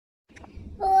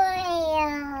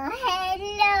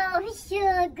Oh,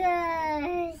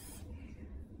 sugars.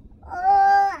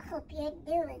 Oh, I hope you're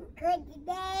doing good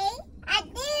today. I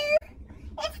do.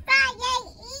 It's Friday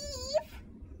Eve.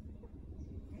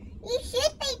 You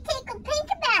should be tickled pink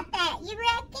about that, you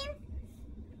reckon?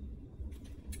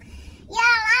 Y'all,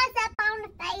 I was up on the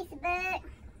Facebook.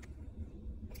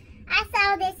 I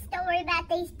saw this story about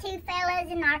these two fellas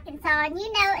in Arkansas, and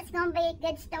you know it's going to be a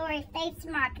good story if they're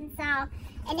from Arkansas.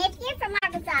 And if you're from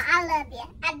Arkansas, I love you.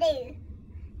 I do.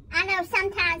 I know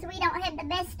sometimes we don't have the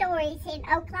best stories in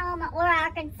Oklahoma or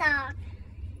Arkansas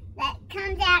that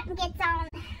comes out and gets on,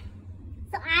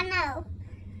 so I know.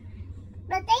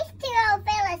 But these two old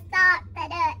fellas thought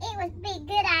that it would be a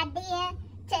good idea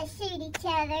to shoot each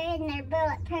other in their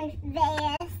bulletproof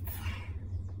vests.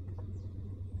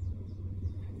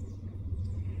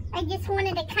 I just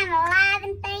wanted to kind of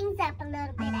liven things up a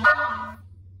little bit, I guess.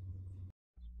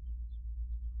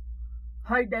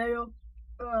 Hey Dale,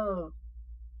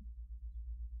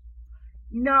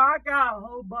 you know, I got a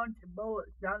whole bunch of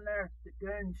bullets down there at the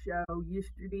gun show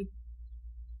yesterday.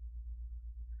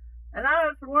 And I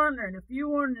was wondering if you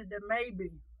wanted to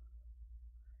maybe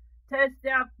test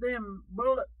out them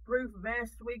bulletproof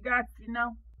vests we got, you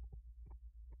know.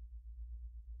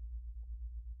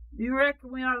 You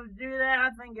reckon we ought to do that?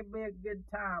 I think it'd be a good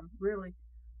time, really.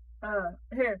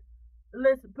 Here,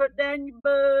 listen, put down your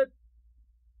bud.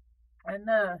 And,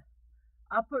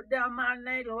 I put down my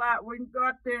native light. We can go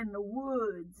out there in the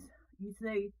woods, you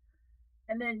see.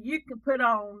 And then you can put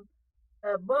on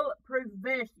a bulletproof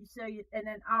vest, you see, and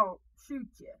then I'll shoot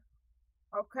you.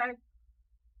 Okay?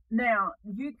 Now,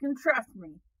 you can trust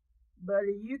me,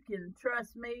 buddy. You can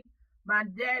trust me. My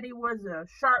daddy was a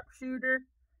sharpshooter,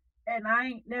 and I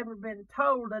ain't never been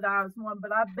told that I was one,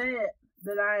 but I bet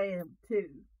that I am too.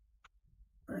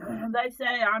 They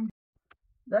say I'm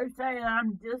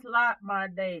just like my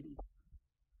daddy.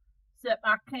 Except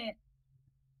I can't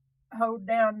hold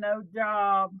down no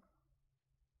job.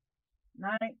 And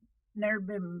I ain't never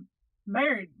been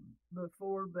married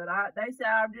before, but they say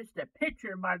I'm just a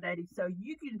picture of my daddy, so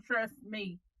you can trust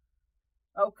me.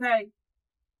 Okay?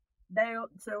 Dale,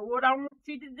 so what I want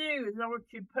you to do is I want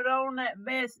you to put on that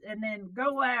vest and then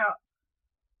go out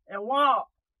and walk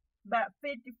about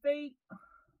 50 feet,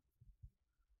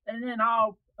 and then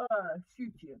I'll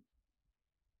shoot you.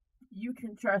 You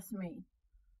can trust me.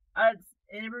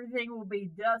 Everything will be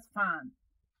just fine.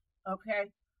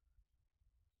 Okay?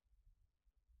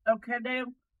 Okay, Dale?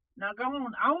 Now go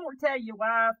on. I won't tell your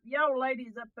wife. Y'all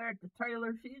ladies up there at the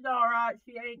trailer, she's alright.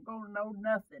 She ain't gonna know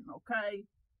nothing, okay?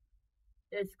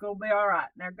 It's gonna be alright.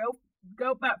 Now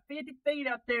go about 50 feet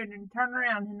out there and then turn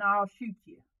around and I'll shoot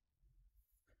you.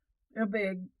 It'll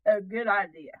be a good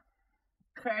idea.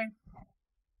 Okay?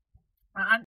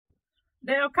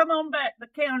 Dale, come on back. The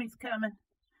county's coming.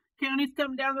 County's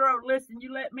coming down the road. Listen,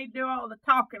 you let me do all the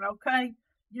talking, okay?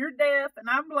 You're deaf and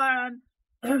I'm blind.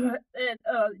 And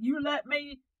you let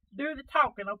me do the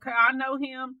talking, okay? I know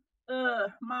him.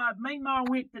 My mom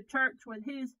went to church with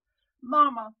his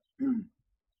mama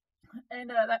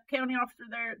and that county officer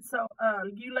there. So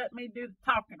you let me do the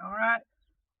talking, all right?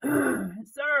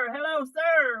 Sir, hello,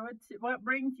 sir. What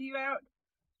brings you out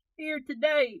here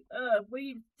today?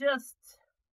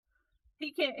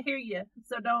 He can't hear you,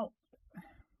 so don't.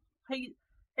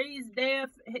 He's deaf.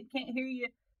 He can't hear you.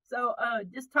 So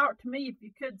just talk to me if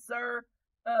you could, sir.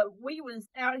 We was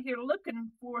out here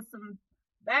looking for some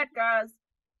bad guys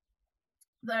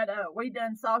that we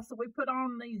done saw. So we put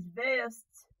on these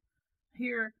vests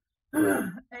here,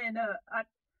 and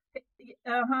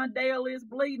Dale is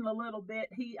bleeding a little bit.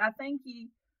 I think he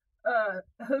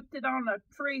hooked it on a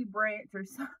tree branch or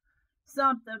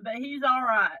something, but he's all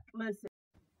right. Listen,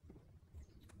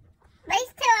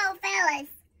 These two old fellas,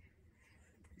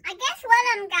 I guess one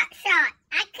of them got shot.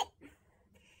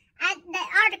 The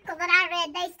article that I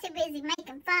read, they was too busy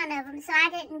making fun of them, so I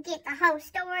didn't get the whole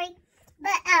story.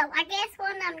 But I guess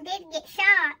one of them did get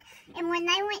shot, and when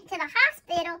they went to the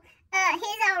hospital,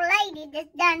 his old lady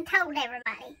just done told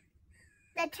everybody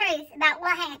the truth about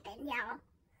what happened, y'all.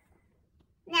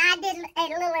 Now, I did a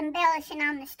little embellishing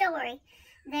on the story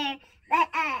there, but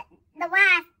the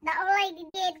old lady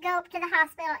did go up to the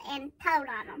hospital and told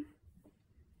on them.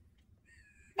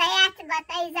 They acted like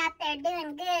they was out there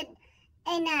doing good,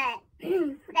 and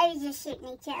they was just shooting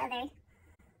each other.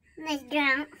 They was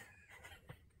drunk.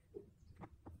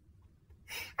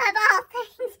 Of all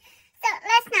things. So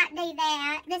let's not do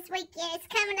that this weekend. It's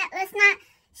coming up. Let's not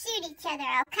shoot each other,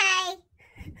 okay?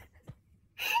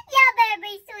 Y'all better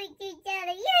be sweet to each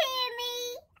other. You hear me?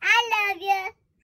 I love you.